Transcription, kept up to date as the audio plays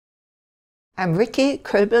I'm Riki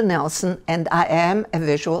Kölbl Nelson and I am a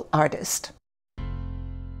visual artist.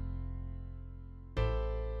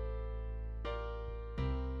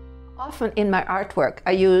 Often in my artwork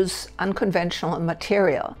I use unconventional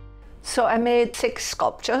material. So I made 6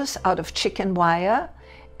 sculptures out of chicken wire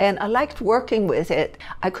and I liked working with it.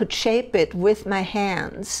 I could shape it with my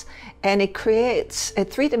hands and it creates a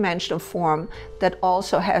 3-dimensional form that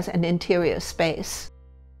also has an interior space.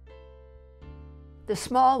 The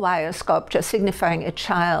small wire sculpture signifying a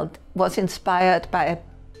child was inspired by a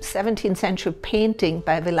 17th century painting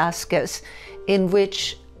by Velázquez in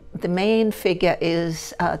which the main figure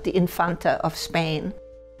is the Infanta of Spain.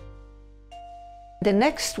 The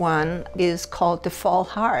next one is called the Fall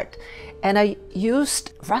Heart, and I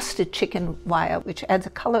used rusted chicken wire, which adds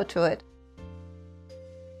a color to it.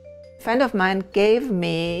 A friend of mine gave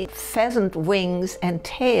me pheasant wings and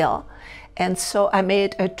tail, and so I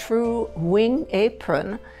made a true wing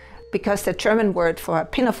apron because the German word for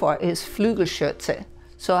pinafore is Flügelschürze.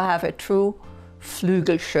 So I have a true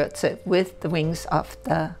Flügelschürze with the wings of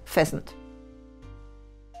the pheasant.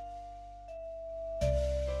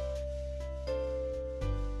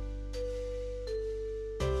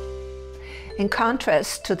 In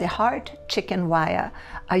contrast to the hard chicken wire,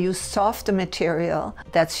 I use softer material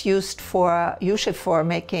that's used usually for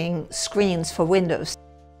making screens for windows.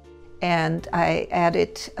 And I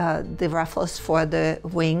added the ruffles for the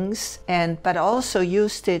wings, but also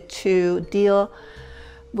used it to deal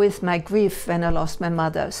with my grief when I lost my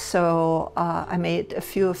mother. So I made a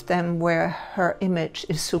few of them where her image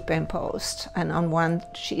is superimposed. And on one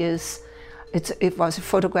it was a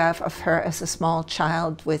photograph of her as a small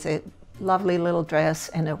child with a lovely little dress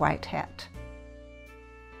and a white hat.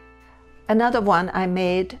 Another one I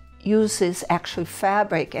made uses actual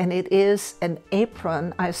fabric, and it is an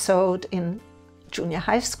apron I sewed in junior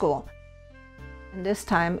high school. And this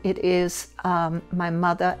time it is my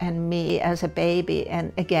mother and me as a baby,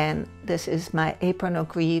 and again this is my apron of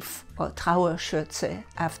grief, or Trauerschürze,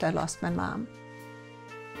 after I lost my mom.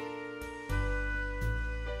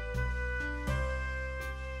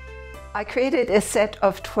 I created a set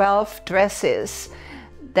of 12 dresses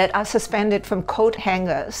that are suspended from coat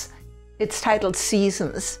hangers. It's titled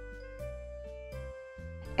Seasons.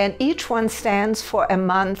 And each one stands for a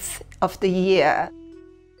month of the year.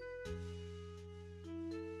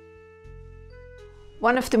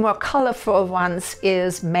 One of the more colorful ones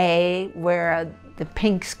is May, where the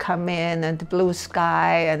pinks come in and the blue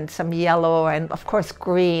sky and some yellow and of course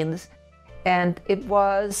greens. And it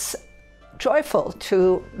was joyful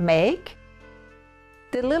to make.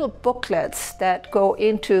 The little booklets that go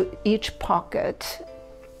into each pocket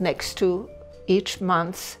next to each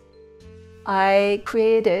month, I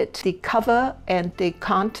created the cover and the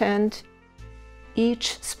content,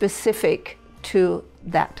 each specific to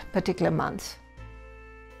that particular month.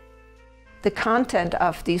 The content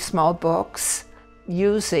of these small books,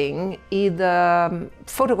 using either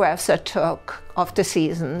photographs I took of the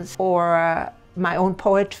seasons or my own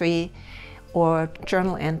poetry or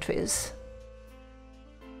journal entries.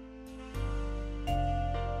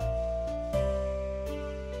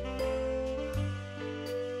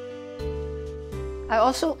 I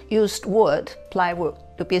also used wood, plywood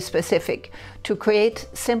to be specific, to create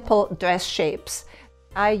simple dress shapes.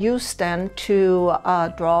 I used them to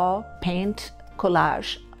draw, paint,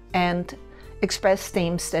 collage, and express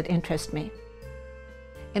themes that interest me.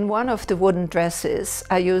 In one of the wooden dresses,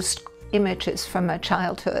 I used images from my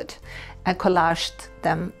childhood and collaged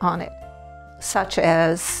them on it, such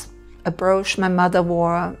as a brooch my mother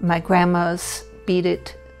wore, my grandma's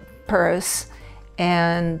beaded purse,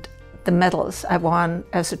 and the medals I won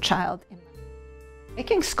as a child.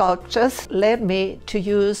 Making sculptures led me to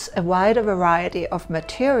use a wider variety of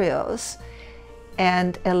materials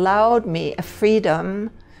and allowed me a freedom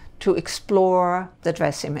to explore the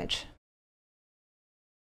dress image.